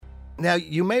Now,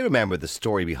 you may remember the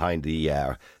story behind the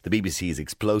BBC's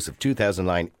explosive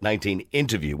 2019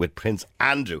 interview with Prince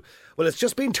Andrew. Well, it's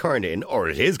just been turned in, or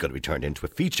it is going to be turned into a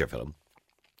feature film.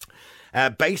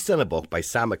 Based on a book by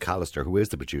Sam McAlister, who is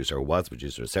the producer, or was the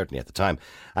producer, certainly at the time.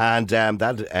 And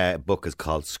that book is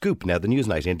called Scoop. Now, the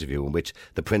Newsnight interview in which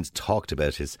the Prince talked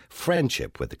about his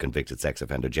friendship with the convicted sex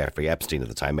offender Jeffrey Epstein at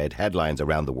the time made headlines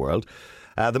around the world.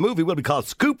 The movie will be called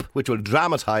Scoop, which will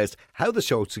dramatise how the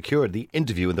show secured the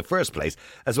interview in the first place,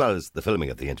 as well as the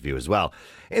filming of the interview as well.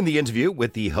 In the interview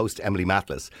with the host Emily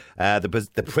Matlis,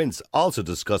 the Prince also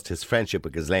discussed his friendship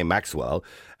with Ghislaine Maxwell,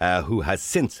 who has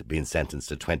since been sentenced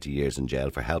to 20 years in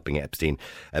jail for helping Epstein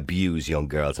abuse young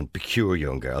girls and procure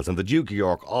young girls. And the Duke of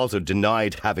York also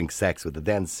denied having sex with the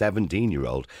then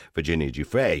 17-year-old Virginia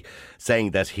Giuffre,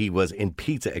 saying that he was in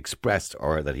Pizza Express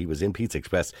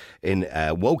in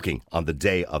Woking on the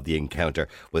day of the encounter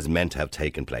was meant to have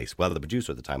taken place. Well, the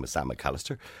producer at the time was Sam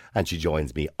McAlister, and she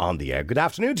joins me on the air. Good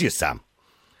afternoon to you, Sam.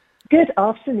 Good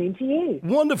afternoon to you.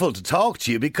 Wonderful to talk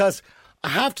to you, because I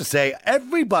have to say,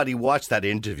 everybody watched that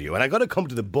interview, and I'm going to come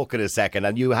to the book in a second,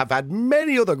 and you have had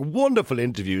many other wonderful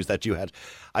interviews that you had,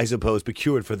 I suppose,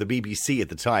 procured for the BBC at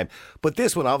the time. But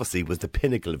this one obviously was the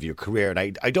pinnacle of your career, and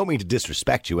I don't mean to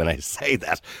disrespect you when I say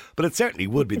that, but it certainly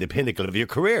would be the pinnacle of your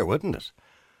career, wouldn't it?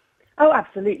 Oh,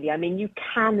 absolutely. I mean, you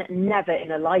can never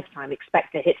in a lifetime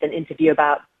expect to hit an interview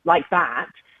like that.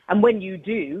 And when you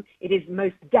do, it is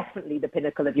most definitely the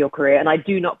pinnacle of your career. And I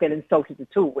do not feel insulted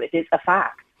at all. It is a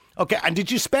fact. Okay, and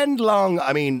did you spend long,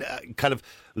 kind of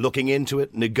looking into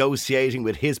it, negotiating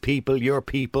with his people, your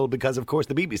people? Because, of course,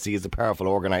 the BBC is a powerful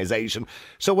organisation.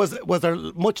 So was there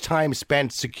much time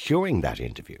spent securing that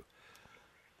interview?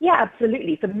 Yeah,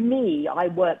 absolutely. For me, I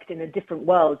worked in a different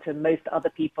world to most other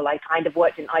people. I kind of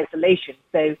worked in isolation.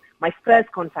 So my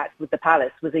first contact with the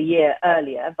palace was a year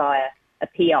earlier via a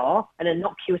PR and a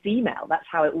innocuous email. That's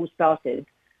how it all started.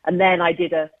 And then I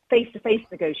did a face-to-face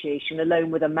negotiation alone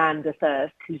with Amanda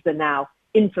Thirst, who's the now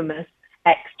infamous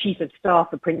ex-chief of staff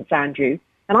for Prince Andrew.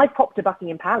 And I popped to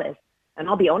Buckingham Palace. And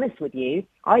I'll be honest with you,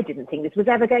 I didn't think this was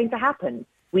ever going to happen.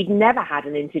 We'd never had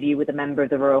an interview with a member of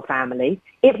the royal family.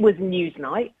 It was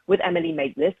Newsnight with Emily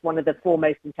Matlis, one of the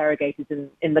foremost interrogators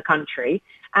in the country.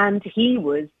 And he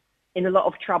was in a lot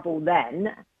of trouble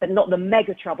then, but not the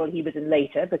mega trouble he was in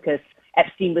later, because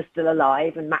Epstein was still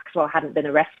alive and Maxwell hadn't been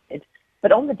arrested.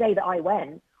 But on the day that I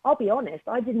went, I'll be honest,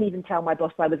 I didn't even tell my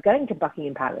boss I was going to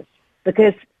Buckingham Palace,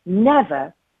 because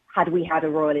never had we had a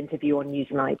royal interview on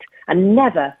Newsnight, and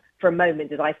never for a moment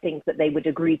did I think that they would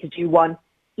agree to do one,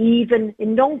 even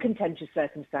in non-contentious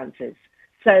circumstances.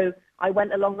 So I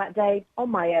went along that day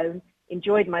on my own,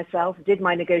 enjoyed myself, did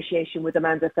my negotiation with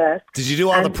Amanda Thirst. Did you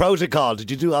do all the protocol? Did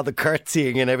you do all the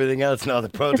curtsying and everything else and all the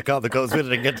protocol that goes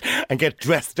with it and get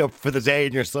dressed up for the day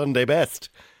in your Sunday best?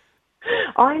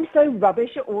 I'm so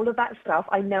rubbish at all of that stuff.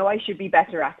 I know I should be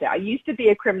better at it. I used to be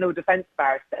a criminal defence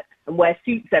barrister and wear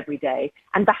suits every day,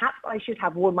 and perhaps I should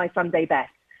have worn my Sunday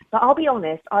best. But I'll be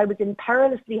honest, I was in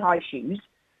perilously high shoes,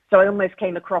 so I almost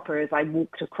came a cropper as I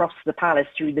walked across the palace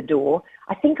through the door.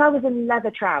 I think I was in leather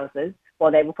trousers.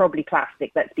 Well, they were probably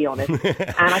plastic, let's be honest.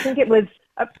 And I think it was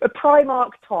a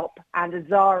Primark top and a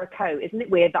Zara coat. Isn't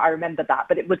it weird that I remember that?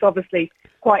 But it was obviously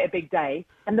quite a big day.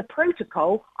 And the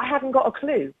protocol, I hadn't got a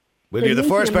clue. Well, you're the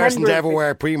first person to ever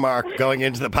wear Primark going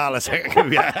into the palace.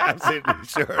 Yeah, absolutely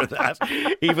sure of that.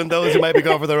 Even those who might be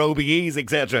going for their OBEs,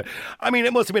 etc. I mean,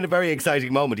 it must have been a very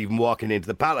exciting moment even walking into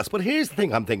the palace. But here's the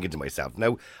thing I'm thinking to myself.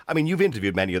 Now, I mean, you've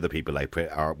interviewed many other people,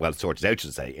 sorted out,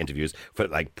 should say, interviews for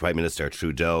like Prime Minister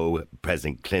Trudeau,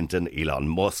 President Clinton, Elon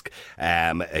Musk,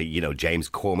 James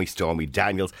Comey, Stormy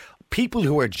Daniels. People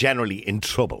who are generally in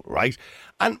trouble, right?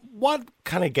 And what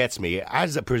kind of gets me,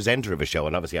 as a presenter of a show,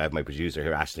 and obviously I have my producer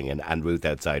here, Aisling, and Ruth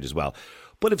outside as well,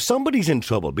 but if somebody's in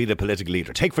trouble, be it a political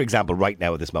leader, take, for example, right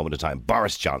now at this moment of time,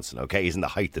 Boris Johnson, okay? He's in the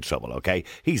height of trouble, okay?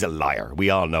 He's a liar. We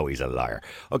all know he's a liar.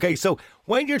 Okay, so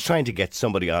when you're trying to get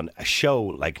somebody on a show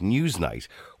like Newsnight,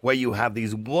 where you have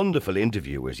these wonderful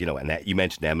interviewers, and you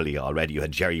mentioned Emily already, you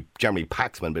had Jeremy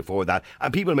Paxman before that,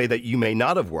 and people that you may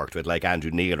not have worked with, like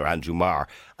Andrew Neil or Andrew Marr,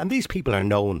 and these people are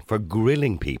known for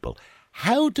grilling people.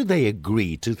 How do they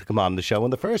agree to come on the show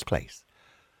in the first place?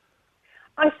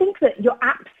 I think that you're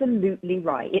absolutely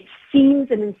right. It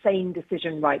seems an insane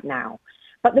decision right now.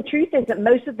 But the truth is that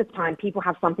most of the time people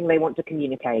have something they want to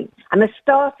communicate. And the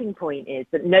starting point is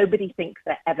that nobody thinks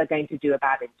they're ever going to do a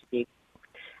bad interview.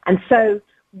 And so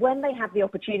when they have the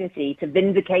opportunity to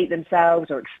vindicate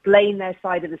themselves or explain their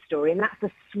side of the story, and that's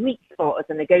the sweet spot as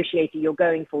a negotiator you're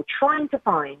going for, trying to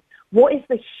find what is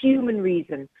the human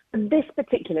reason for this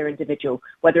particular individual,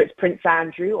 whether it's Prince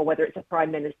Andrew or whether it's a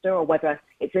prime minister or whether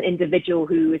it's an individual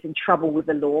who is in trouble with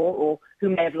the law or who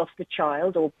may have lost a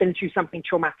child or been through something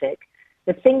traumatic.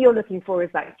 The thing you're looking for is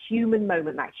that human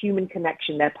moment, that human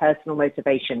connection, their personal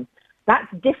motivation. That's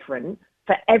different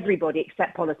for everybody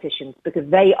except politicians because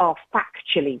they are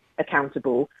factually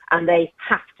accountable and they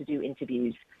have to do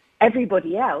interviews.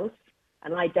 Everybody else,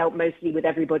 and I dealt mostly with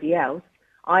everybody else,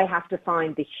 I have to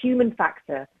find the human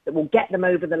factor that will get them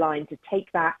over the line to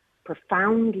take that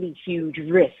profoundly huge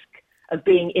risk of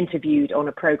being interviewed on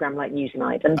a program like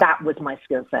Newsnight, and that was my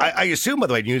skill set. I assume, by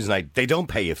the way, Newsnight, they don't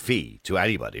pay a fee to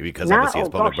anybody because obviously it's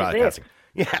public broadcasting.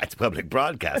 Yeah, it's public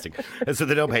broadcasting, and so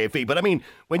they don't pay a fee. But I mean,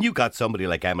 when you got somebody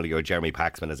like Emily or Jeremy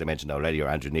Paxman, as I mentioned already, or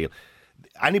Andrew Neil,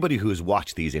 anybody who's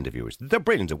watched these interviewers, they're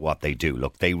brilliant at what they do.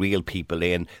 Look, they reel people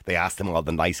in. They ask them all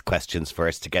the nice questions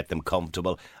first to get them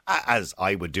comfortable, as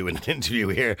I would do in an interview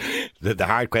here. The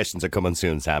hard questions are coming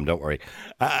soon, Sam, don't worry.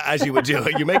 As you would do,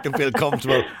 you make them feel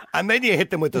comfortable, and then you hit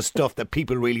them with the stuff that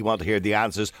people really want to hear the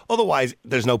answers. Otherwise,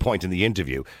 there's no point in the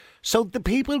interview. So the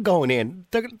people going in,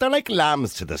 they're like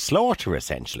lambs to the slaughter,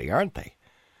 essentially, aren't they?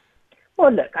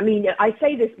 Well, look, I mean, I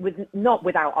say this not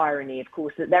without irony, of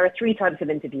course, that there are three types of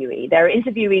interviewee. There are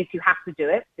interviewees who have to do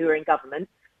it, who are in government.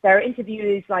 There are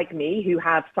interviewees like me who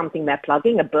have something they're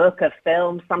plugging, a book, a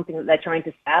film, something that they're trying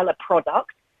to sell, a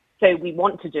product. So we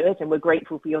want to do it, and we're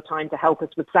grateful for your time to help us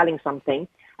with selling something.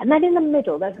 And then in the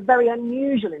middle, there's a very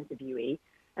unusual interviewee,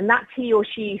 and that's he or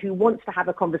she who wants to have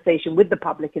a conversation with the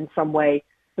public in some way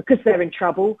because they're in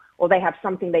trouble or they have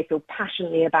something they feel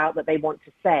passionately about that they want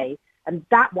to say. And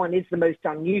that one is the most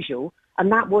unusual,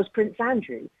 and that was Prince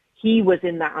Andrew. He was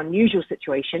in that unusual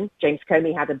situation. James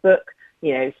Comey had a book,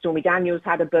 Stormy Daniels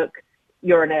had a book.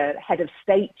 You're in a head of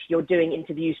state, you're doing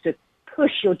interviews to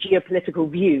push your geopolitical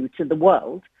view to the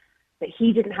world, but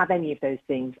he didn't have any of those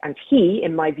things. And he,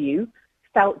 in my view,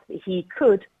 felt that he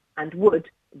could and would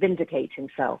vindicate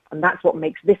himself. And that's what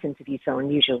makes this interview so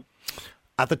unusual.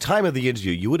 At the time of the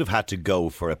interview, you would have had to go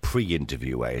for a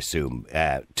pre-interview, I assume,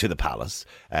 to the Palace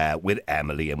with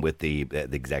Emily and with the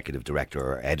executive director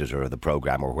or editor of the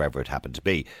programme or whoever it happened to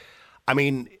be. I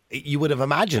mean, you would have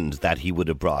imagined that he would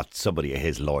have brought somebody,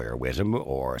 his lawyer, with him,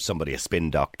 or somebody, a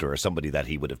spin doctor, or somebody that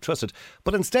he would have trusted.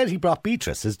 But instead, he brought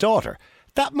Beatrice, his daughter.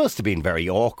 That must have been very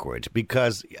awkward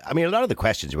because, I mean, a lot of the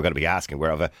questions you were going to be asking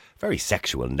were of a very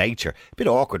sexual nature. A bit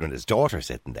awkward when his daughter's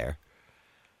sitting there.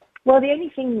 Well, the only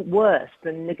thing worse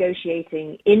than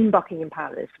negotiating in Buckingham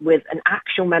Palace with an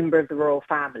actual member of the royal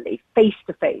family, face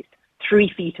to face,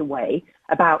 3 feet away,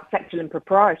 about sexual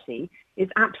impropriety is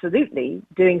absolutely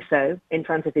doing so in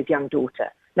front of his young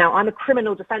daughter. Now, I'm a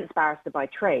criminal defence barrister by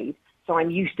trade, so I'm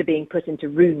used to being put into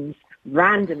rooms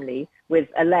randomly with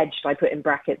alleged, I put in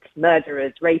brackets,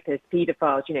 murderers, rapists,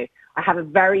 paedophiles. I have a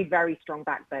very, very strong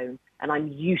backbone, and I'm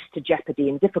used to jeopardy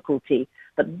and difficulty.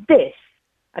 But this,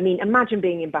 I mean, imagine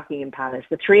being in Buckingham Palace,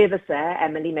 the three of us there,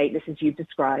 Emily Maitlis, as you've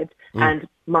described, and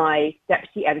my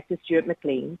deputy editor, Stuart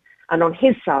McLean, and on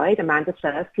his side, Amanda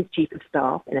Thirsk, his chief of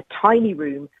staff, in a tiny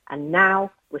room, and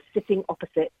now we're sitting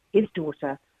opposite his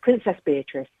daughter, Princess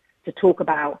Beatrice, to talk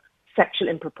about sexual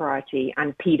impropriety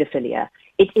and paedophilia.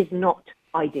 It is not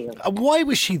ideal. Why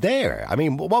was she there? I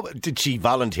mean, did she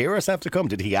volunteer herself to come?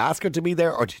 Did he ask her to be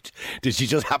there, or did she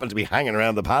just happen to be hanging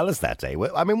around the palace that day?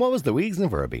 I mean, what was the reason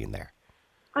for her being there?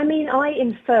 I mean, I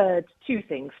inferred two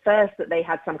things. First, that they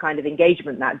had some kind of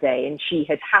engagement that day, and she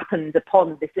had happened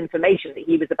upon this information that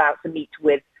he was about to meet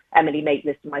with Emily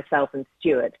Maitlis, myself and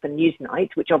Stuart for Newsnight,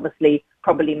 which obviously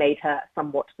probably made her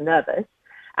somewhat nervous.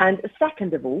 And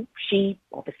second of all, she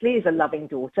obviously is a loving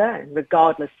daughter, and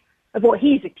regardless of what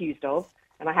he's accused of,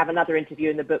 and I have another interview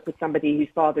in the book with somebody whose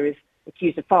father is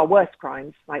accused of far worse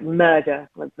crimes, like murder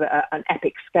of an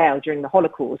epic scale during the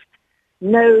Holocaust,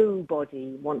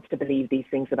 nobody wants to believe these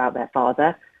things about their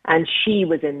father. And she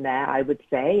was in there, I would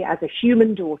say, as a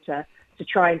human daughter to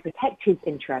try and protect his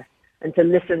interests and to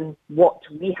listen what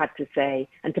we had to say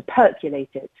and to percolate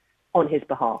it on his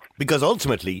behalf. Because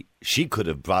ultimately, she could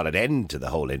have brought an end to the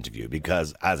whole interview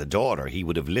because as a daughter, he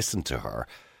would have listened to her.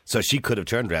 So she could have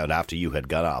turned around after you had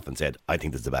gone off and said, I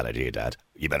think this is a bad idea, Dad.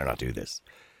 You better not do this.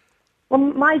 Well,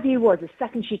 my view was the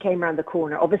second she came around the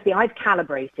corner, obviously I'd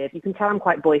calibrated. You can tell I'm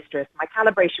quite boisterous. My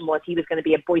calibration was he was going to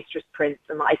be a boisterous prince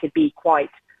and that I could be quite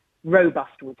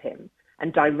robust with him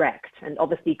and direct. And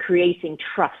obviously creating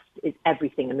trust is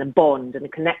everything, and the bond and the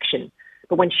connection.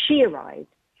 But when she arrived,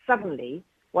 suddenly,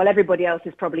 while everybody else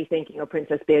is probably thinking, oh,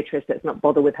 Princess Beatrice, let's not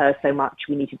bother with her so much,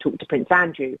 we need to talk to Prince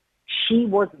Andrew, she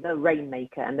was the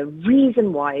rainmaker. And the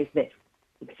reason why is this,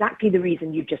 exactly the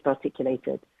reason you've just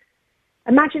articulated.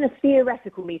 Imagine a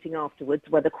theoretical meeting afterwards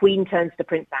where the Queen turns to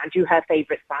Prince Andrew, her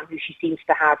favourite son, who she seems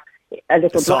to have a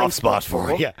little soft spot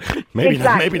for. Yeah, maybe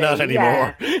not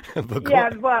anymore.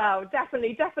 Yeah, well,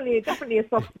 definitely a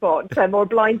soft spot, or a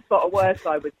blind spot, or worse,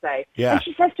 I would say. Yeah. And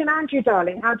she says to him, Andrew,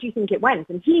 darling, how do you think it went?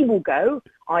 And he will go,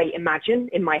 I imagine,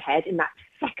 in my head, in that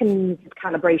second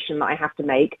calibration that I have to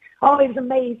make. Oh, it was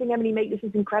amazing, Emily, mate, this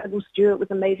is incredible. Stuart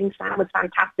was amazing. Sam was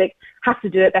fantastic. Have to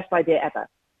do it. Best idea ever.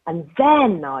 And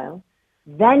then, Niall,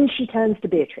 then she turns to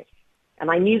Beatrice. And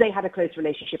I knew they had a close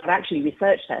relationship. I'd actually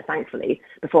researched her, thankfully,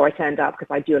 before I turned up,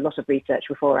 because I do a lot of research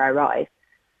before I arrive,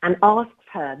 and asks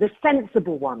her, the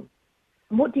sensible one,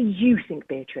 and what do you think,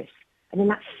 Beatrice? And in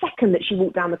that second that she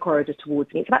walked down the corridor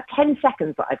towards me, it's about 10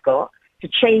 seconds that I've got to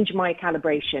change my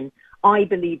calibration. I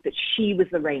believe that she was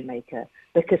the rainmaker,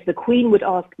 because the Queen would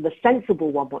ask the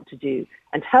sensible one what to do.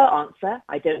 And her answer,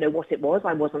 I don't know what it was,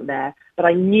 I wasn't there, but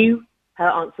I knew her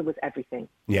answer was everything.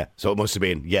 Yeah, so it must have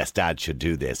been, yes, Dad should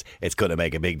do this. It's going to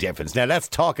make a big difference. Now, let's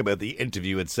talk about the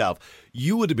interview itself.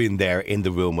 You would have been there in the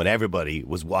room when everybody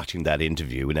was watching that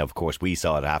interview. And, of course, we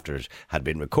saw it after it had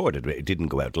been recorded. It didn't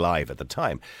go out live at the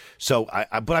time. So,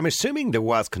 but I'm assuming there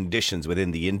was conditions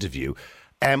within the interview.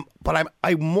 But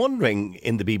I'm wondering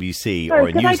in the BBC or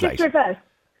in Newsnight. Could I just reverse?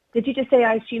 Did you just say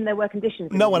I assume there were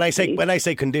conditions? No, when I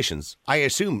say conditions, I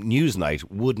assume Newsnight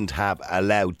wouldn't have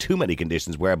allowed too many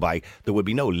conditions whereby there would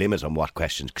be no limit on what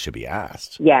questions should be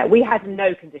asked. Yeah, we had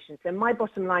no conditions. So my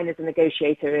bottom line as a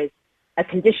negotiator is a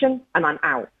condition and I'm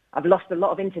out. I've lost a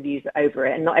lot of interviews over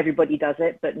it, and not everybody does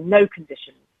it, but no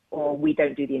conditions or we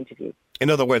don't do the interview. In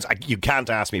other words, you can't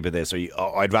ask me about this, or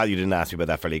I'd rather you didn't ask me about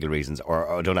that for legal reasons,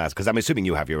 or don't ask, because I'm assuming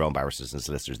you have your own barristers and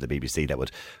solicitors in the BBC that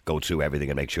would go through everything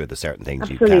and make sure there's certain things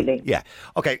Absolutely. You can. Yeah.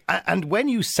 Okay. And when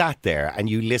you sat there and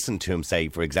you listened to him say,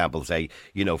 for example,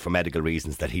 for medical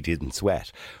reasons that he didn't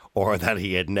sweat, or that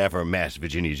he had never met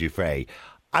Virginia Giuffre,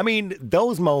 I mean,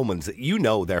 those moments,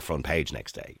 they're front page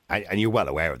next day. And you're well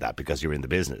aware of that because you're in the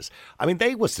business. I mean,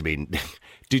 they must have been...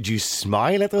 Did you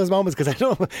smile at those moments? Because I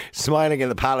know smiling in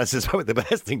the palace is probably the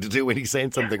best thing to do when he's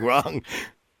saying something wrong.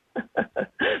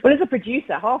 Well, as a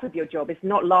producer, half of your job is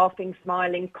not laughing,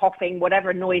 smiling, coughing,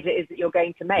 whatever noise it is that you're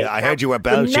going to make. Yeah, I heard you were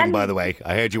belching, by the way.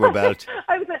 I heard you were belching.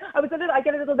 I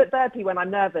get a little bit burpy when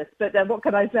I'm nervous, but what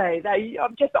can I say?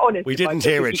 I'm just honest. We didn't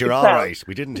hear it. You're all right.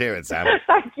 We didn't hear it, Sam.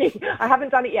 Thank you. I haven't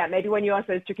done it yet. Maybe when you ask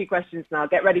those tricky questions now,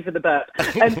 get ready for the burp.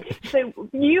 So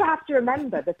you have to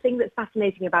remember, the thing that's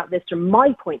fascinating about this from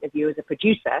my point of view as a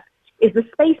producer is the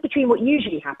space between what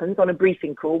usually happens on a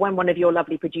briefing call when one of your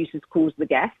lovely producers calls the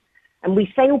guest. And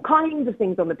we say all kinds of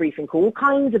things on the briefing call, all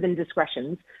kinds of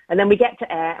indiscretions, and then we get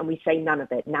to air and we say none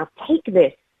of it. Now, take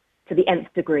this to the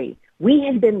nth degree. We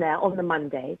had been there on the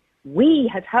Monday. We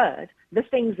had heard the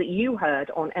things that you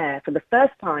heard on air for the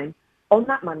first time on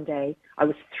that Monday. I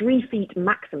was 3 feet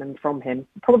maximum from him,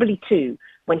 probably 2,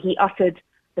 when he uttered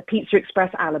the Pizza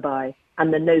Express alibi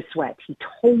and the no sweat. He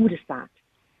told us that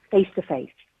face to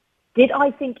face. Did I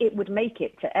think it would make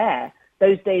it to air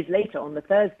those days later on the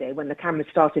Thursday when the cameras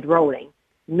started rolling?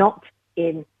 Not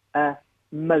in a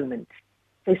moment.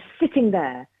 So sitting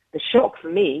there, the shock for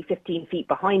me, 15 feet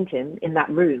behind him in that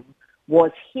room,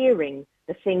 was hearing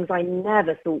the things I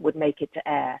never thought would make it to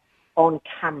air on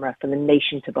camera for the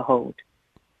nation to behold.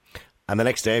 And the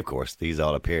next day, of course, these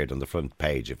all appeared on the front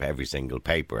page of every single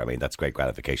paper. I mean, that's great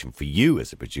gratification for you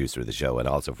as a producer of the show, and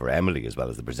also for Emily as well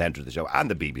as the presenter of the show, and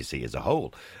the BBC as a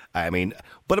whole. The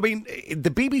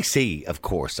BBC, of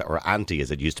course, or Auntie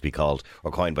as it used to be called,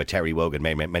 or coined by Terry Wogan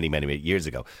many years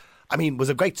ago, I mean, was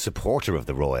a great supporter of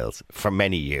the royals for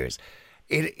many years.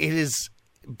 It is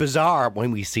bizarre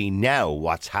when we see now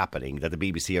what's happening, that the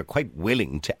BBC are quite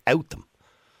willing to out them.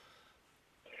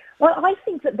 Well, I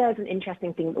think that there's an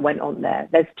interesting thing that went on there.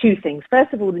 There's two things.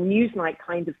 First of all, the Newsnight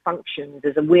kind of functions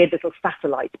as a weird little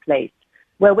satellite place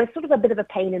where we're sort of a bit of a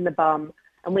pain in the bum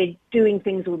and we're doing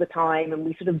things all the time and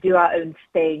we sort of do our own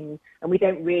thing and we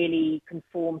don't really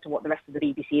conform to what the rest of the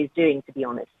BBC is doing, to be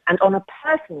honest. And on a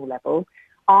personal level,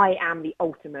 I am the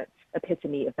ultimate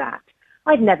epitome of that.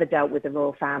 I've never dealt with the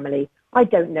royal family. I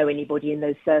don't know anybody in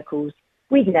those circles.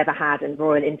 We've never had a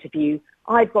royal interview.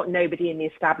 I've got nobody in the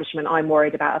establishment I'm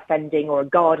worried about offending, or a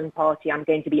garden party I'm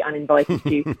going to be uninvited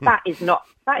to. That is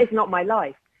not my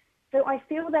life. So I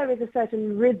feel there is a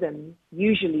certain rhythm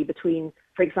usually between,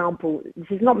 for example, this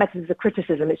is not meant as a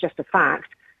criticism, it's just a fact.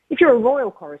 If you're a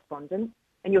royal correspondent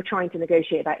and you're trying to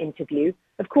negotiate that interview,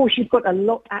 of course you've got a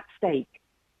lot at stake.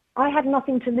 I had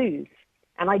nothing to lose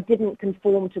and I didn't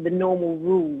conform to the normal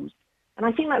rules. And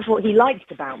I think that's what he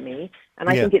liked about me. And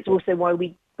I think it's also why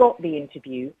we got the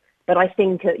interview. But I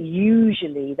think that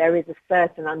usually there is a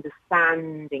certain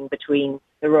understanding between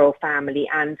the royal family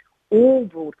and all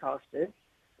broadcasters,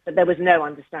 but there was no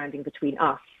understanding between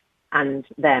us and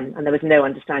them, and there was no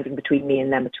understanding between me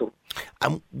and them at all.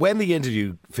 And when the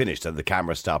interview finished and the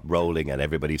camera stopped rolling and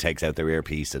everybody takes out their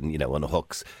earpiece and,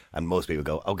 unhooks, and most people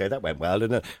go, okay, that went well,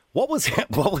 didn't it? What was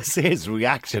his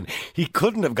reaction? He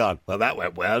couldn't have gone, well, that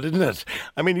went well, didn't it?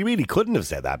 I mean, he really couldn't have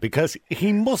said that, because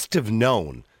he must have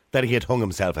known that he had hung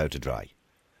himself out to dry.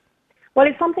 Well,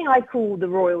 it's something I call the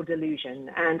royal delusion,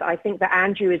 and I think that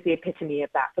Andrew is the epitome of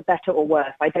that, for better or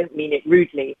worse. I don't mean it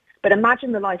rudely, but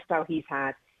imagine the lifestyle he's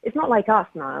had. It's not like us,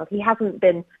 Niall. He hasn't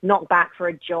been knocked back for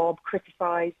a job,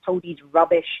 criticised, told he's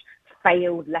rubbish,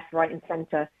 failed left, right and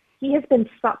centre. He has been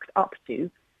sucked up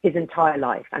to his entire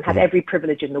life and had every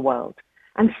privilege in the world.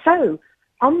 And so,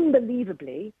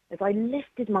 unbelievably, as I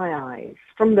lifted my eyes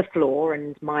from the floor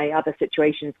and my other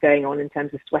situations going on in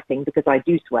terms of sweating, because I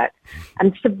do sweat,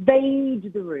 and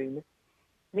surveyed the room,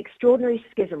 an extraordinary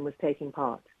schism was taking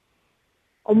part.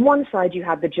 On one side, you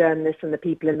had the journalists and the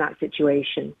people in that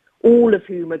situation, all of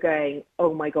whom are going,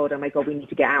 oh my God, we need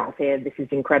to get out of here. This is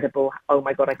incredible. Oh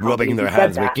my God, I can't rubbing their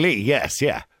hands with glee. Yes,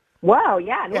 yeah. Well,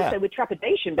 yeah, and also with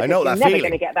trepidation, because you're never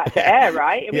going to get that to air,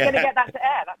 right? If we're going to get that to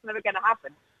air, that's never going to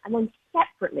happen. And then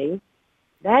separately,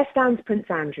 there stands Prince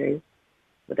Andrew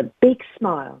with a big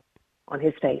smile on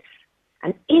his face.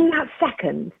 And in that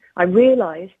second, I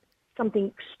realised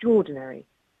something extraordinary,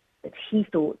 that he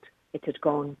thought it had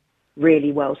gone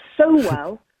really well. So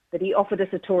well that he offered us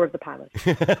a tour of the palace.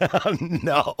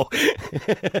 No.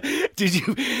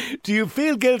 Do you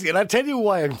feel guilty? And I'll tell you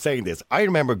why I'm saying this. I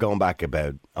remember going back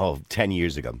about 10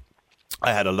 years ago.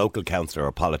 I had a local councillor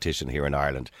or politician here in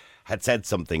Ireland had said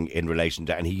something in relation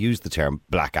to, and he used the term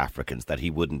black Africans, that he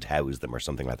wouldn't house them or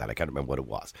something like that. I can't remember what it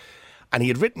was. And he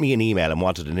had written me an email and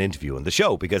wanted an interview on the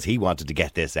show because he wanted to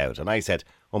get this out. And I said,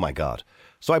 oh my God.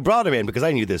 So I brought him in because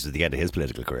I knew this was the end of his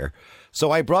political career. So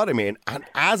I brought him in, and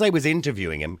as I was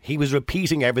interviewing him, he was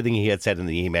repeating everything he had said in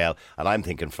the email. And I'm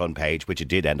thinking front page, which it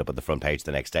did end up on the front page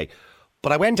the next day.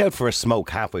 But I went out for a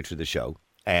smoke halfway through the show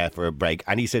for a break.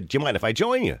 And he said, do you mind if I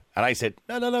join you? And I said,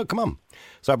 no, come on.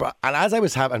 So and as I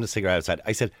was having a cigarette outside,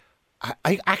 I said,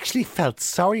 I actually felt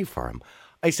sorry for him.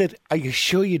 I said, are you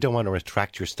sure you don't want to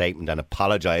retract your statement and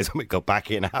apologise when we go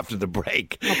back in after the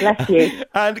break? Oh, bless you.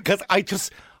 And because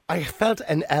I felt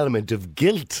an element of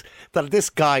guilt that this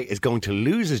guy is going to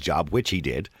lose his job, which he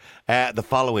did. The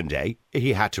following day,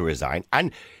 he had to resign.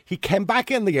 And he came back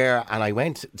in the air, and I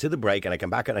went to the break, and I came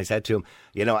back and I said to him,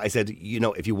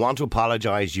 if you want to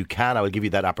apologise, you can. I will give you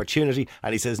that opportunity.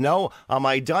 And he says, no, on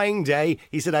my dying day,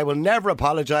 he said, I will never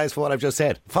apologise for what I've just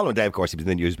said. The following day, of course, he was in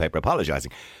the newspaper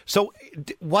apologising. So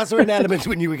was there an element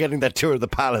when you were getting that tour of the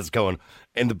palace going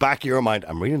in the back of your mind,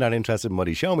 I'm really not interested in what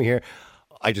he's showing me here.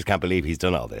 I just can't believe he's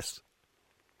done all this.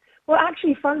 Well,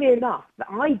 actually, funnily enough,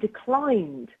 I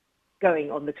declined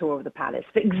going on the tour of the palace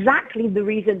for exactly the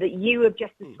reason that you have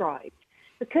just described.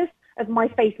 Because of my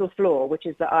fatal flaw, which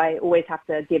is that I always have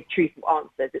to give truthful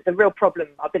answers. It's a real problem.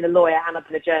 I've been a lawyer and I've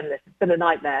been a journalist. It's been a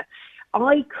nightmare.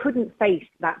 I couldn't face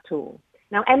that tour.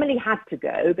 Now, Emily had to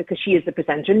go because she is the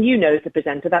presenter, and as the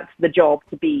presenter, that's the job,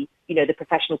 to be, the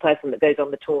professional person that goes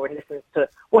on the tour and listens to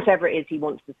whatever it is he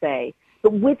wants to say.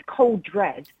 But with cold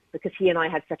dread, because he and I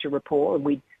had such a rapport, and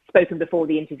we'd spoken before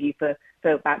the interview for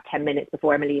about 10 minutes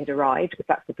before Emily had arrived, because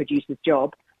that's the producer's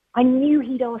job, I knew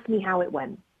he'd ask me how it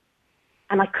went.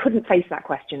 And I couldn't face that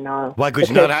question, Niall. Why could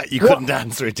you not? You couldn't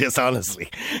answer it, just honestly.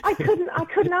 I couldn't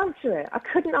answer it. I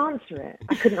couldn't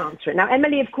answer it. Now,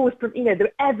 Emily, of course,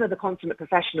 ever the consummate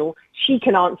professional, she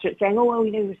can answer it saying,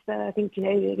 sir, I think,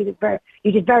 you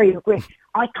did very great.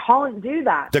 I can't do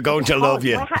that. They're going to love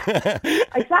you.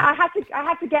 I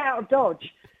had to get out of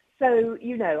Dodge. So,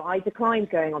 I declined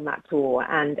going on that tour,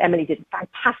 and Emily did a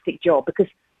fantastic job, because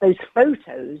those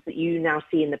photos that you now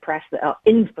see in the press that are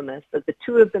infamous, of the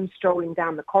two of them strolling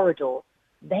down the corridor,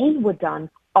 they were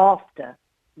done after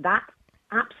that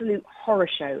absolute horror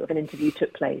show of an interview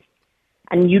took place.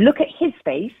 And you look at his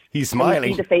face. He's smiling.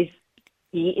 You see the face.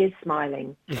 He is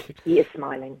smiling. He is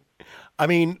smiling. I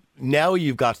mean, now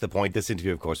you've got to the point. This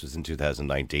interview, of course, was in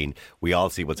 2019. We all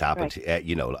see what's happened. Right.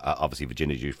 Obviously,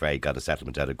 Virginia Giuffre got a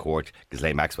settlement out of court.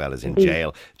 Ghislaine Maxwell is in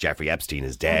jail. Jeffrey Epstein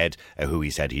is dead, who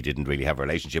he said he didn't really have a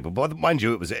relationship with. But mind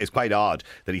you, it's quite odd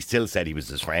that he still said he was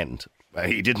his friend.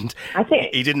 He didn't.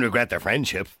 He didn't regret their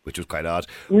friendship, which was quite odd.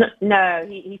 No,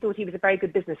 he thought he was a very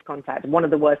good business contact. One of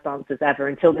the worst answers ever,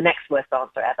 until the next worst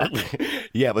answer ever.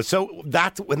 Yeah, but so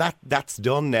when that's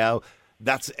done now,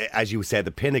 that's, as you said,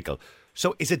 the pinnacle.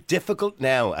 So is it difficult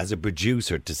now as a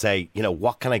producer to say,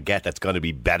 what can I get that's going to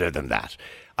be better than that?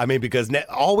 I mean, because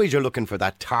always you're looking for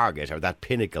that target or that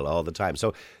pinnacle all the time.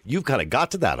 So you've kind of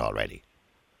got to that already.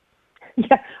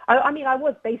 Yeah, I mean, I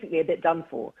was basically a bit done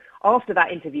for. After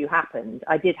that interview happened,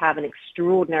 I did have an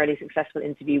extraordinarily successful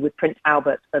interview with Prince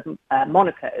Albert of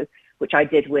Monaco, which I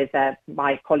did with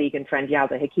my colleague and friend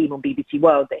Yalda Hakim on BBC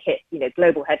World that hit,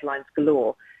 global headlines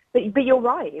galore. But you're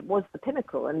right, it was the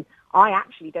pinnacle. And I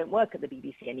actually don't work at the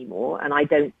BBC anymore, and I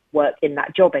don't work in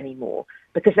that job anymore,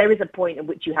 because there is a point at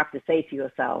which you have to say to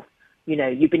yourself,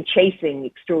 you've been chasing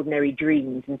extraordinary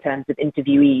dreams in terms of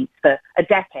interviewees for a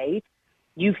decade.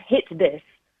 You've hit this,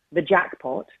 the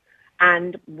jackpot,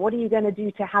 and what are you going to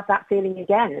do to have that feeling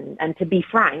again? And to be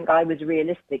frank, I was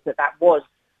realistic that was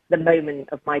the moment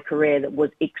of my career that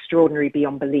was extraordinary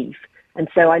beyond belief. And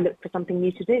so I looked for something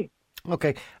new to do.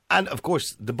 Okay. And of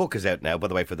course, the book is out now, by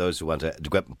the way, for those who want to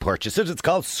go out and purchase it. It's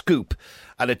called Scoop.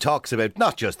 And it talks about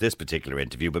not just this particular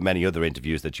interview, but many other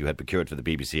interviews that you had procured for the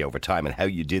BBC over time and how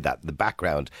you did that, the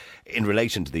background in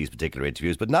relation to these particular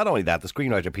interviews. But not only that, the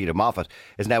screenwriter Peter Moffat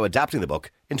is now adapting the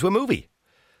book into a movie.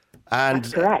 And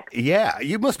that's correct. Yeah,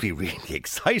 you must be really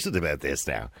excited about this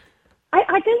now.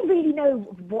 I don't really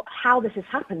know how this has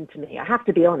happened to me, I have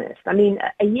to be honest. I mean,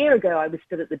 a year ago I was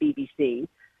still at the BBC.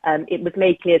 It was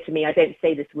made clear to me, I don't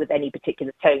say this with any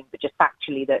particular tone, but just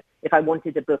factually, that if I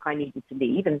wanted a book, I needed to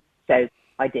leave. And so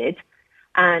I did.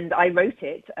 And I wrote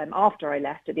it after I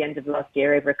left at the end of last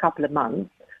year, over a couple of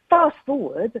months. Fast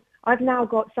forward, I've now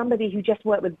got somebody who just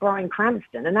worked with Bryan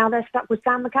Cranston, and now they're stuck with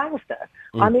Sam McAlister.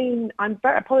 I mean, I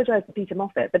apologise to Peter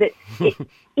Moffat, but it's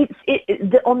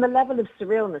on the level of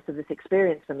surrealness of this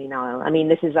experience for me, Niall. I mean,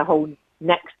 this is a whole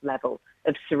next level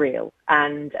of surreal,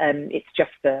 and it's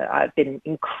just I've been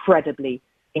incredibly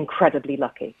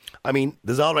lucky. I mean,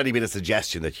 there's already been a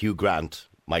suggestion that Hugh Grant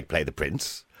might play the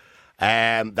Prince.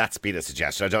 That's been a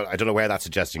suggestion. I don't know where that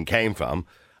suggestion came from.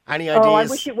 Any ideas? Oh, I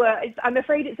wish it were. I'm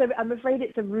afraid it's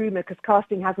a rumour, because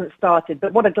casting hasn't started.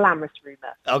 But what a glamorous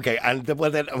rumour! Okay, and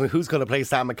then who's going to play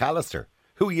Sam McAlister?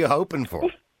 Who are you hoping for?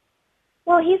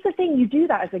 Well, here's the thing: you do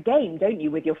that as a game, don't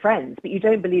you, with your friends? But you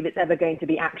don't believe it's ever going to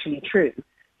be actually true.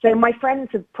 So my friends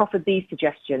have proffered these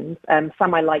suggestions.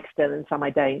 Some I like still, and some I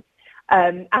don't.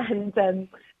 And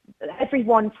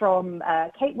everyone from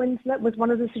Kate Winslet was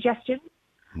one of the suggestions.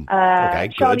 Okay,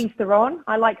 Charlize Theron,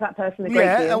 I like that person a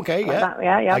great deal. Yeah, okay,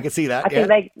 yeah. I can see that. I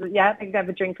think they have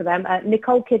a drink for them.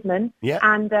 Nicole Kidman,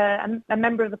 and a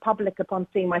member of the public, upon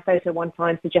seeing my photo one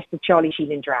time, suggested Charlie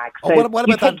Sheen in drag. So what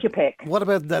about take your pick. What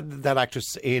about that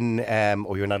actress in?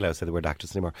 You're not allowed to say the word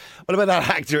actress anymore. What about that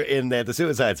actor in the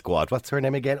Suicide Squad? What's her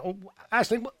name again? Oh,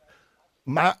 Ashley.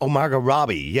 Margot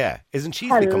Robbie, yeah. Isn't she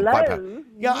become quite popular?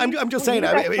 Yeah, I'm just saying,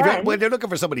 when they're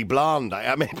looking for somebody blonde,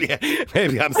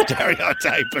 maybe I'm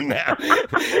stereotyping now.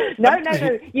 No.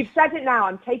 You've said it now.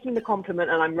 I'm taking the compliment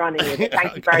and I'm running with it.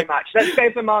 Thank you very much. Let's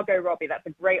go for Margot Robbie. That's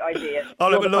a great idea.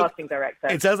 You're the casting director.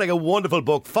 It sounds like a wonderful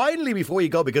book. Finally, before you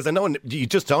go, because I know you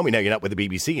just told me now you're not with the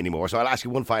BBC anymore, so I'll ask you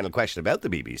one final question about the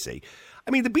BBC. I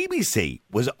mean, the BBC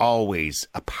was always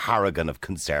a paragon of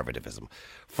conservatism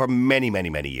for many,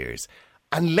 many, many years.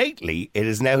 And lately, it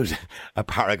is now a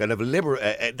paragon of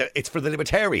it's for the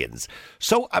libertarians.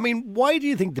 So, I mean, why do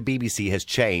you think the BBC has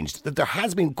changed? That there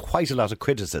has been quite a lot of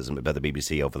criticism about the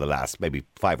BBC over the last maybe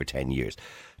 5 or 10 years.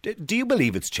 Do you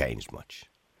believe it's changed much?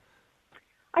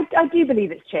 I do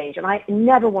believe it's changed, and I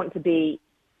never want to be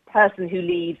a person who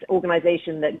leaves an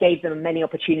organisation that gave them many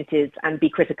opportunities and be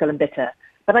critical and bitter.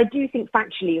 But I do think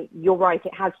factually, you're right,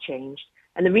 it has changed.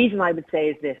 And the reason I would say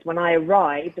is this: when I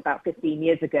arrived about 15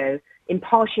 years ago,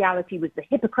 impartiality was the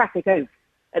Hippocratic oath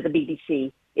at the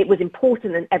BBC. It was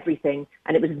important in everything,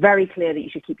 and it was very clear that you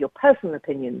should keep your personal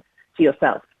opinions to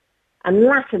yourself. And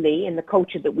latterly, in the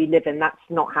culture that we live in, that's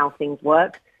not how things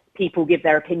work. People give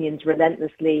their opinions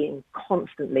relentlessly and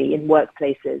constantly in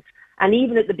workplaces. And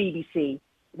even at the BBC,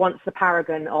 once the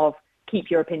paragon of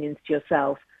keep your opinions to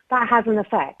yourself, that has an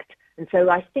effect. And so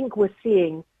I think we're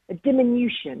seeing a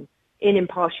diminution in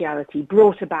impartiality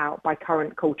brought about by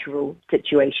current cultural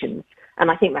situations.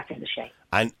 And I think that is a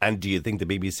shame. And do you think the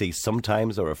BBC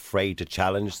sometimes are afraid to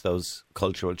challenge those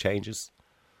cultural changes?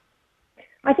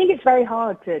 I think it's very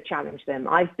hard to challenge them.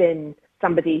 I've been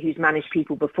somebody who's managed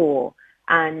people before,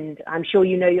 and I'm sure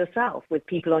you know yourself, with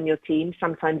people on your team,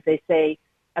 sometimes they say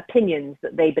opinions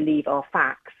that they believe are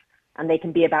facts, and they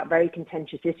can be about very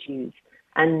contentious issues.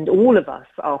 And all of us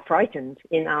are frightened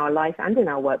in our life and in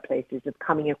our workplaces of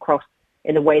coming across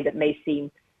in a way that may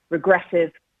seem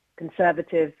regressive,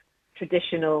 conservative,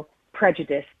 traditional,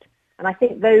 prejudiced. And I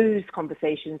think those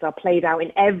conversations are played out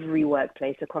in every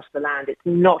workplace across the land. It's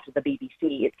not the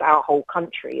BBC, it's our whole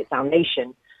country, it's our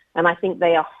nation. And I think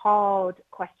they are hard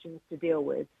questions to deal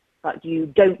with but you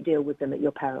don't deal with them at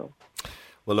your peril.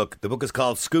 Well, look, the book is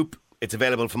called Scoop. It's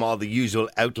available from all the usual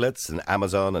outlets and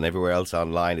Amazon and everywhere else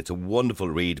online. It's a wonderful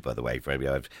read, by the way, for anybody.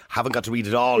 I haven't got to read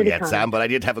it all Really yet, kind. Sam, but I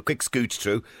did have a quick scooch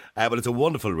through. But it's a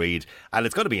wonderful read. And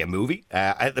it's going to be a movie.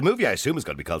 The movie, I assume, is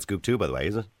going to be called Scoop 2, by the way,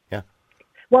 is it? Yeah.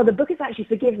 Well, the book is actually,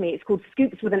 forgive me, it's called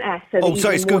Scoops with an S. So Oh,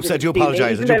 sorry, Scoops. I do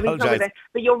apologise.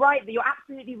 But you're right. You're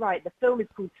absolutely right. The film is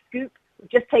called Scoop. We've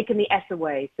just taken the S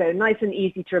away. So nice and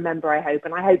easy to remember, I hope.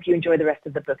 And I hope you enjoy the rest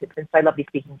of the book. It's been so lovely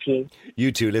speaking to you.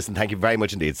 You too. Listen, thank you very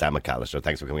much indeed, Sam McAlister.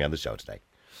 Thanks for coming on the show today.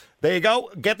 There you go.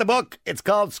 Get the book. It's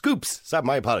called Scoops. Sam,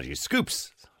 my apologies.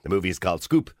 Scoops. The movie is called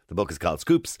Scoop. The book is called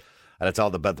Scoops. And it's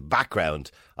all about the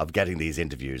background of getting these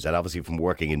interviews. And obviously from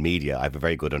working in media, I have a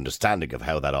very good understanding of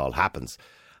how that all happens.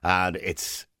 And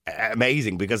it's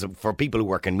amazing because for people who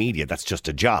work in media, that's just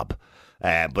a job.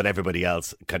 But everybody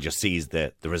else just sees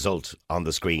the result on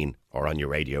the screen or on your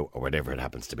radio or whatever it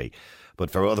happens to be.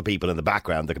 But for other people in the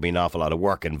background, there can be an awful lot of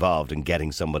work involved in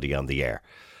getting somebody on the air.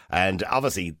 And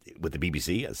obviously, with the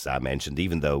BBC, as Sam mentioned,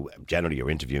 even though generally you're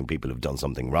interviewing people who've done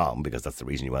something wrong, because that's the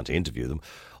reason you want to interview them,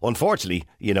 unfortunately,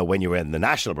 you know, when you're in the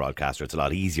national broadcaster, it's a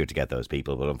lot easier to get those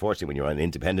people. But unfortunately, when you're on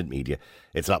independent media,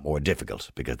 it's a lot more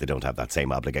difficult because they don't have that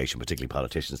same obligation, particularly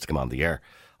politicians, to come on the air.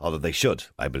 Although they should.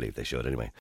 I believe they should anyway.